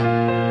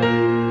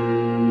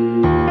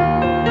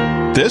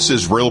This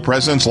is Real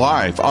Presence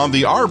Live on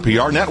the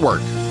RPR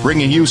Network,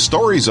 bringing you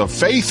stories of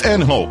faith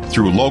and hope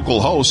through local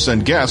hosts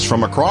and guests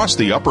from across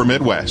the upper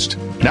Midwest.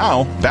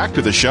 Now, back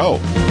to the show.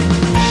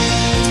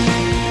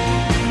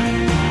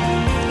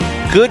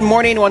 Good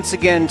morning once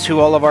again to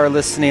all of our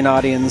listening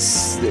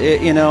audience.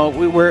 You know,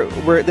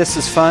 we're this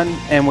is fun,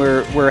 and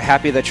we're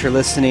happy that you're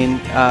listening.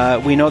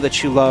 We know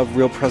that you love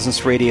Real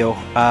Presence Radio.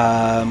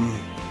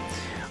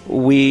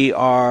 We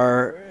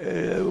are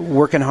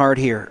working hard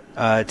here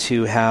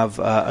to have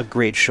a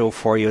great show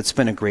for you. It's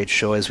been a great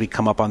show as we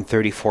come up on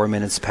 34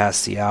 minutes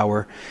past the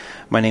hour.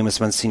 My name is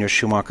Monsignor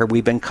Schumacher.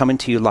 We've been coming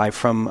to you live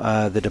from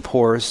the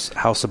DePores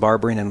House of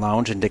Barbering and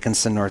Lounge in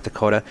Dickinson, North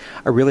Dakota.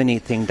 A really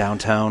neat thing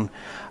downtown.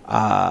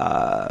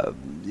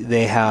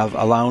 They have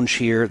a lounge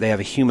here. They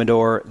have a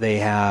humidor. They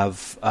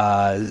have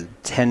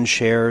 10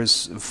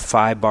 chairs,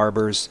 5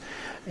 barbers,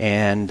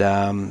 and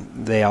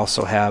they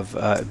also have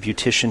a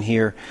beautician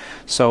here.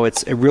 So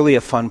it's really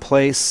a fun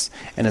place,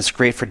 and it's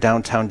great for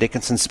downtown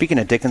Dickinson. Speaking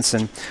of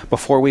Dickinson,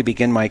 before we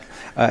begin, Mike,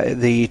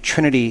 the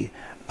Trinity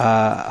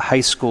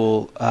High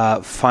School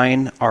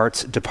Fine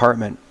Arts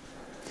Department,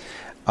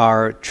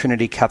 our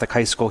Trinity Catholic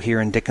High School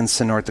here in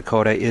Dickinson, North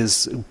Dakota,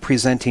 is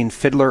presenting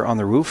Fiddler on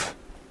the Roof.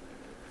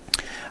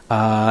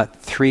 There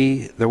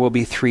will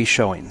be 3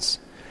 showings,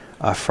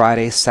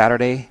 Friday,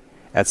 Saturday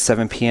at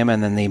 7 p.m.,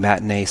 and then the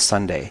matinee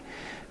Sunday.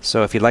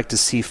 So if you'd like to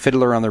see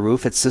Fiddler on the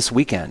Roof, it's this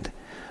weekend,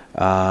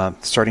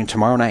 starting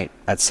tomorrow night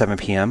at 7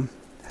 p.m.,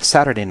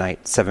 Saturday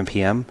night 7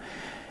 p.m.,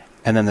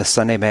 and then the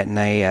Sunday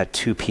matinee at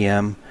 2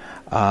 p.m.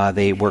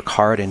 They work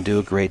hard and do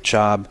a great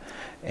job,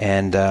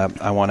 and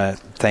I want to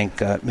thank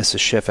Mrs.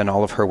 Schiff and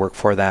all of her work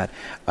for that.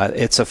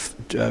 It's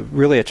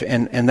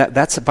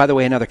that's, by the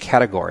way, another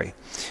category.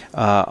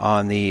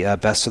 On the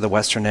Best of the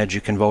Western Edge, you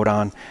can vote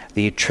on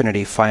the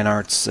Trinity Fine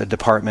Arts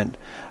Department.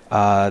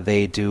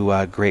 They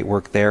do great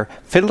work there.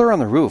 Fiddler on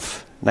the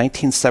Roof,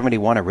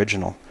 1971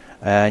 original,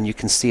 and you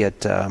can see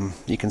it.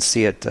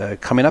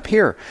 Coming up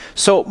here.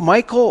 So,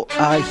 Michael,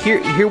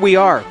 here we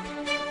are,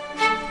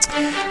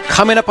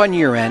 coming up on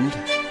year end.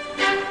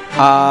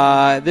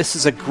 This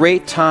is a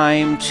great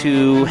time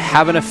to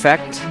have an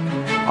effect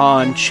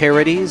on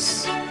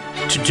charities,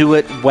 to do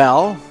it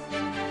well,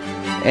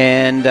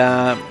 and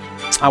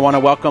I want to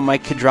welcome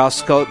Mike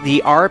Kidrowski,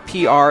 the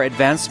RPR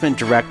Advancement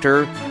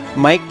Director.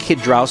 Mike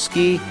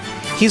Kidrowski,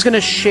 he's going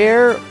to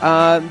share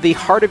the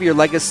Heart of Your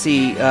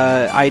Legacy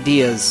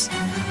ideas,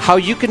 how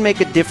you can make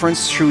a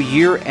difference through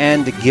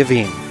year-end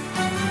giving.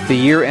 The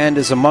year-end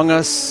is among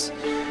us,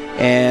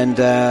 and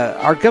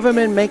our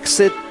government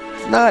makes it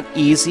not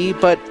easy,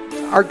 but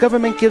our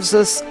government gives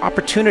us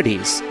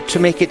opportunities to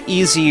make it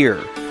easier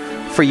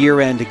for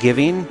year-end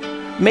giving.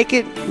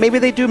 Maybe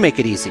they do make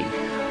it easy.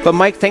 But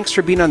Mike, thanks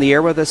for being on the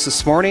air with us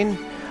this morning.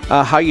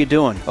 How you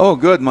doing? Oh,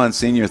 good,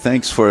 Monsignor.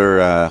 Thanks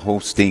for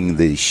hosting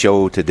the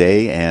show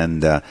today,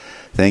 and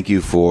thank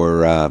you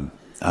for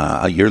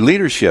your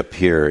leadership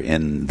here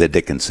in the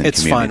Dickinson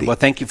community. It's fun. Well,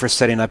 thank you for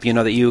setting up. You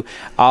know that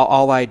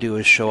all I do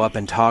is show up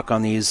and talk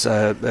on these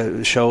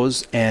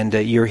shows, and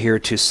you're here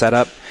to set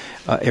up.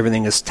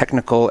 Everything is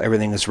technical,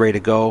 everything is ready to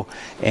go,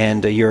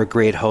 and you're a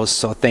great host,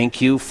 so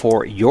thank you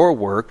for your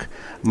work.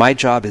 My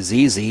job is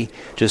easy,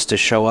 just to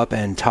show up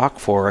and talk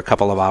for a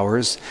couple of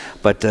hours,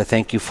 but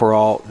thank you for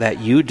all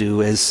that you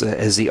do as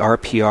the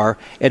RPR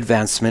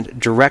Advancement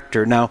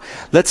Director. Now,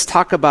 let's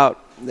talk about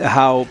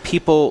how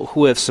people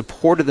who have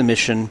supported the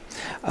mission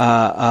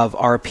of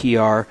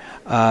RPR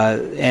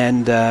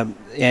and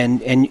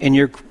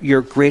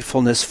your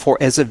gratefulness for,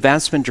 as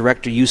Advancement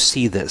Director, you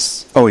see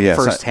this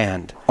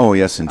firsthand.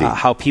 Yes, indeed.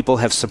 How people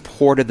have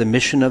supported the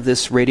mission of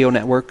this radio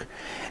network,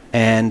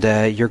 and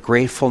your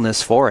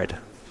gratefulness for it.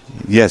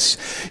 Yes.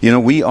 You know,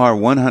 we are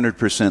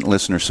 100%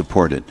 listener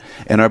supported,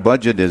 and our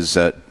budget is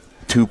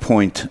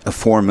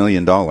 $2.4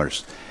 million.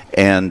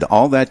 And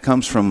all that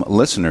comes from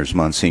listeners,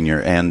 Monsignor,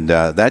 and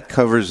that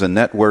covers a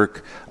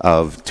network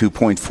of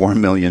 2.4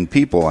 million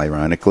people,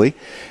 ironically.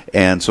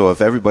 And so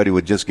if everybody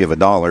would just give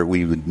 $1,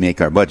 we would make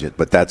our budget.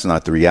 But that's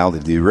not the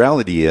reality. The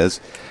reality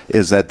is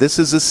that this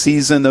is a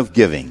season of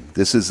giving.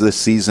 This is the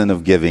season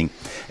of giving.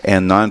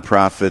 And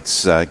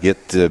nonprofits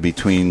get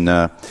between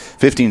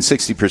 50 and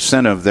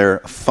 60% of their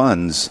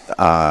funds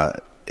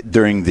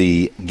during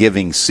the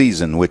giving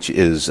season, which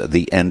is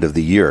the end of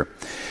the year.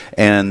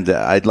 And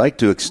I'd like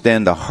to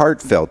extend a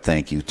heartfelt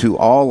thank you to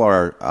all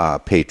our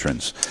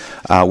patrons.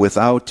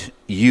 Without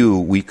you,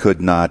 we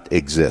could not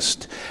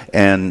exist.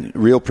 And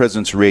Real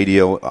Presence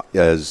Radio,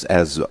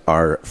 as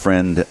our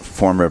friend,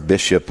 former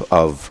bishop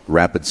of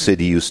Rapid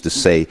City used to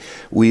say,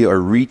 we are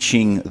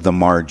reaching the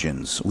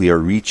margins. We are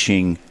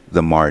reaching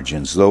the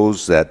margins.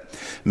 Those that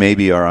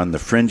maybe are on the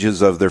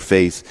fringes of their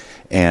faith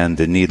and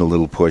need a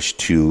little push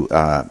to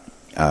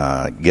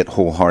get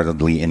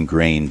wholeheartedly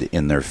ingrained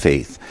in their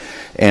faith.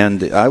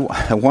 And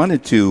I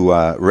wanted to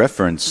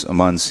reference,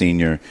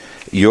 Monsignor,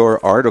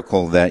 your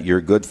article that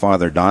your good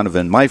father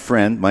Donovan, my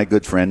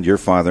good friend, your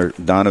father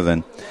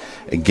Donovan,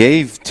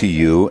 gave to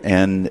you,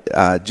 and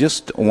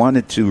just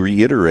wanted to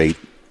reiterate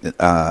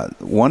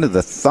one of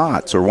the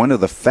thoughts or one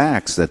of the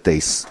facts that they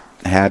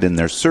had in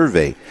their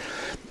survey.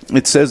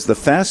 It says the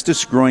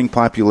fastest growing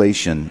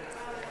population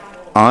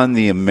on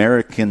the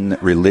American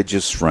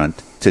religious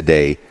front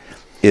today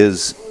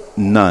is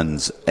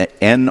nuns,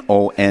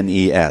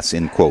 N-O-N-E-S,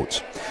 in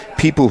quotes,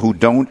 people who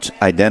don't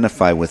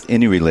identify with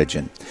any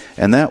religion.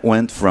 And that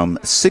went from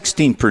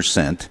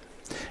 16%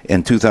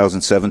 in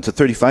 2007 to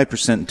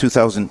 35% in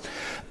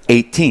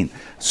 2018.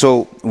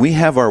 So we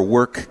have our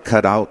work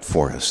cut out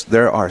for us.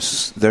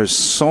 There's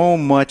so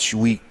much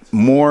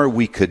more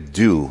we could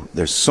do.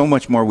 There's so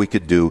much more we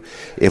could do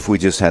if we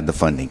just had the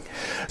funding.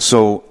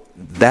 So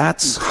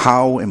that's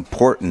how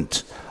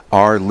important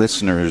our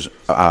listeners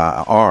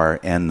are,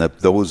 and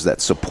those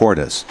that support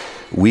us.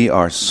 We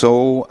are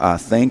so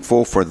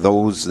thankful for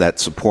those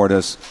that support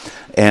us,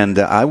 and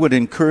I would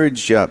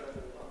encourage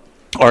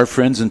our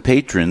friends and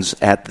patrons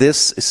at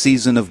this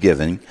season of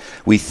giving.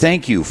 We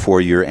thank you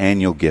for your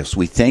annual gifts.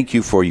 We thank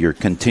you for your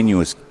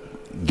continuous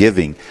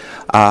giving.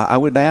 I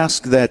would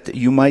ask that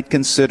you might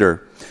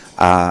consider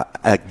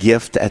a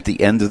gift at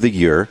the end of the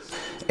year.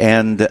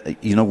 And,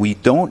 we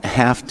don't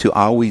have to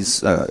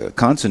always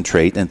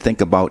concentrate and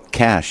think about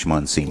cash,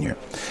 Monsignor.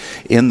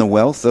 In the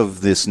wealth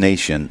of this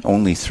nation,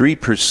 only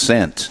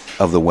 3%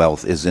 of the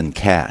wealth is in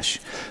cash.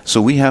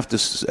 So we have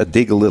to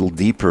dig a little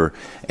deeper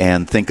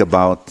and think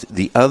about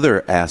the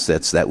other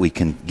assets that we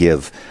can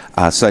give,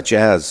 such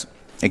as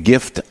a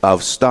gift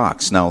of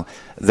stocks. Now,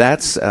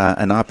 that's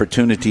an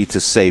opportunity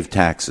to save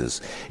taxes.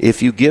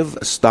 If you give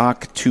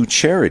stock to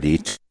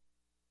charity,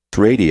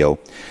 radio,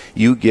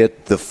 you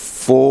get the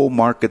full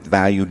market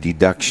value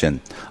deduction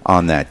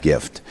on that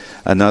gift.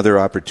 Another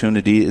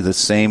opportunity, the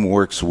same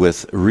works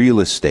with real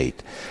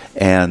estate,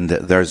 and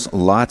there's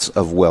lots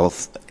of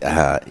wealth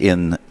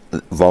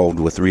involved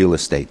with real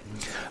estate.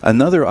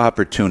 Another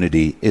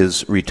opportunity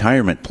is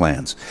retirement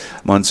plans.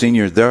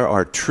 Monsignor, there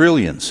are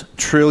trillions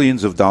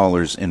of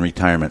dollars in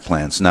retirement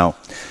plans. Now,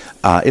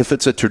 if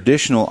it's a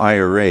traditional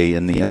IRA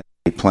in the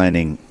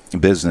planning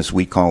business,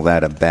 we call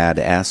that a bad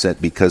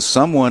asset because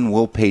someone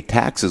will pay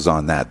taxes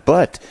on that.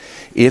 But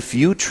if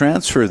you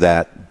transfer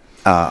that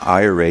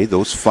IRA,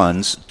 those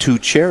funds, to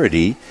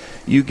charity,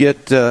 you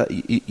get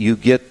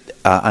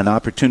an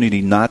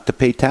opportunity not to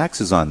pay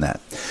taxes on that.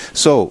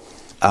 So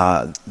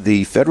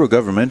the federal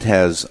government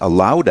has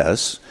allowed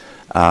us,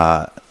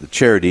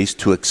 charities,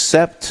 to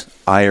accept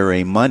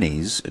IRA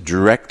monies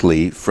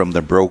directly from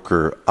the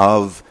broker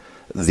of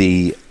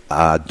the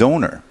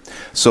donor.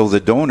 So the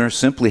donor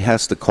simply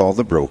has to call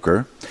the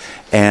broker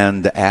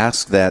and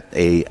ask that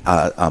a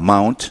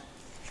amount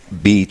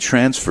be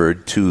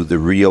transferred to the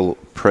Real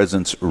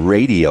Presence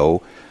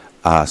Radio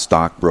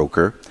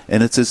stockbroker,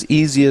 and it's as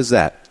easy as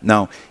that.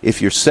 Now,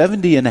 if you're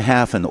 70 and a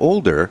half and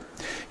older,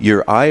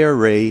 your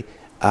IRA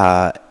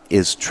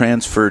is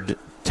transferred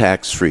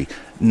tax-free.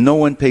 No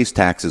one pays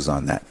taxes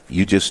on that.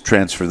 You just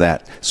transfer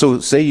that. So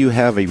say you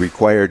have a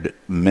required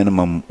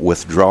minimum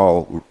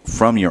withdrawal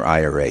from your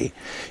IRA.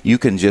 You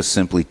can just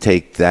simply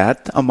take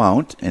that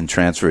amount and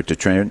transfer it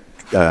to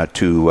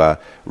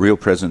Real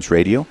Presence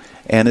Radio,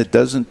 and it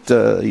doesn't.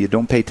 You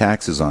don't pay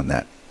taxes on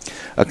that.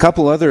 A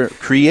couple other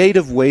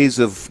creative ways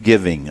of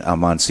giving,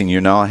 Monsignor.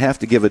 Now, I have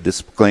to give a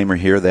disclaimer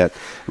here that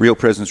Real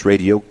Presence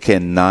Radio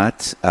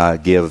cannot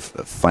give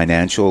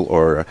financial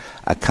or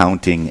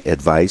accounting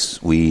advice.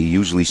 We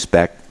usually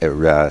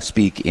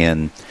speak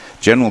in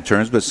general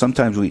terms, but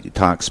sometimes we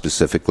talk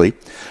specifically.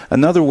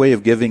 Another way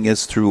of giving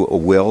is through a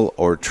will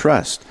or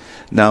trust.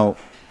 Now,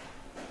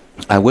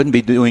 I wouldn't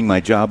be doing my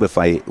job if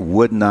I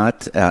would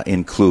not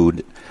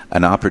include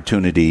an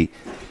opportunity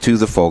to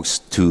the folks,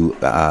 to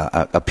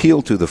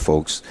appeal to the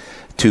folks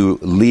to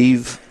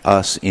leave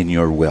us in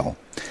your will.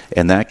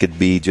 And that could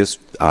be just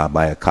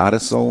by a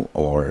codicil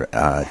or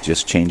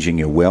just changing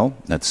your will.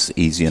 That's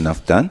easy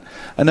enough done.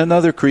 And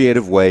another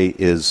creative way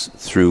is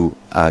through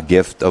a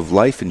gift of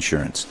life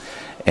insurance.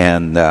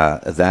 And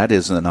that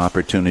is an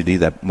opportunity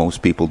that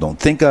most people don't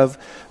think of.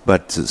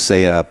 But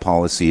say a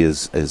policy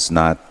is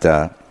not...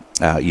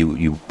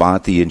 You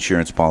bought the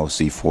insurance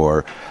policy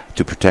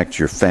to protect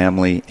your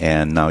family,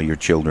 and now your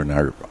children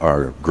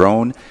are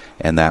grown,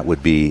 and that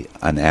would be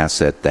an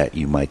asset that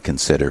you might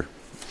consider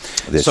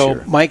this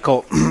year. So,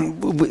 Michael,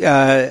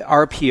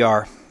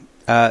 RPR,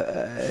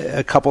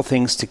 a couple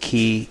things to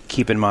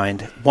keep in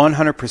mind.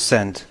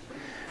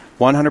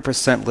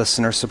 100%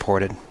 listener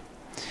supported.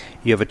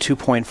 You have a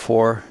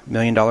 $2.4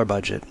 million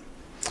budget,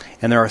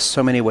 and there are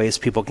so many ways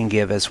people can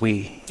give as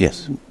we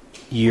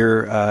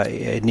near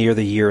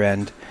the year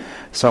end.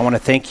 So I want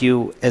to thank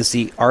you as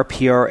the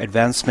RPR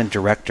Advancement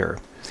Director.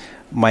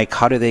 Mike,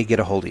 how do they get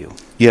a hold of you?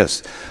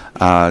 Yes,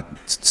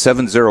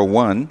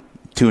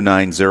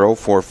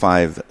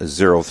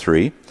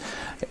 701-290-4503.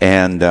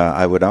 And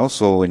I would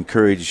also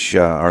encourage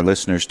our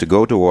listeners to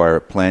go to our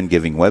plan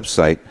giving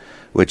website,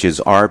 which is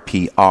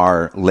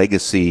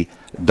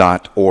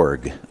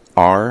rprlegacy.org.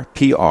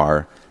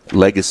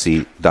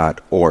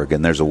 legacy.org,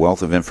 and there's a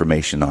wealth of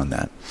information on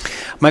that.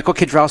 Michael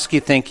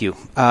Kidrowski, thank you.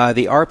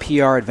 The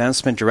RPR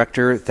Advancement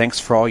Director, thanks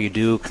for all you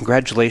do.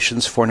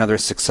 Congratulations for another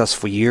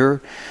successful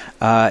year.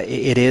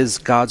 It is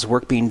God's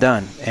work being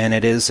done, and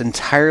it is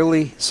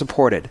entirely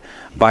supported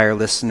by our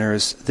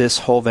listeners, this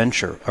whole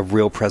venture of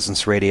Real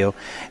Presence Radio.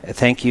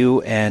 Thank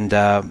you, and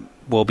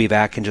we'll be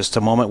back in just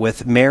a moment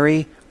with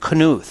Mary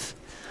Knuth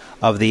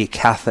of the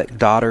Catholic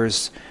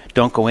Daughters.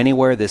 Don't go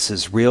anywhere. This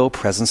is Real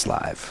Presence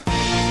Live.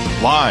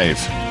 Live,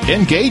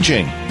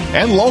 engaging,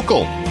 and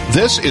local.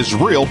 This is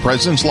Real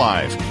Presence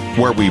Live,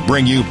 where we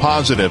bring you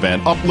positive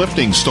and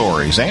uplifting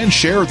stories and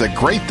share the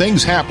great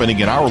things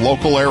happening in our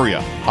local area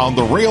on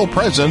the Real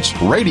Presence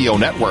Radio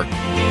Network.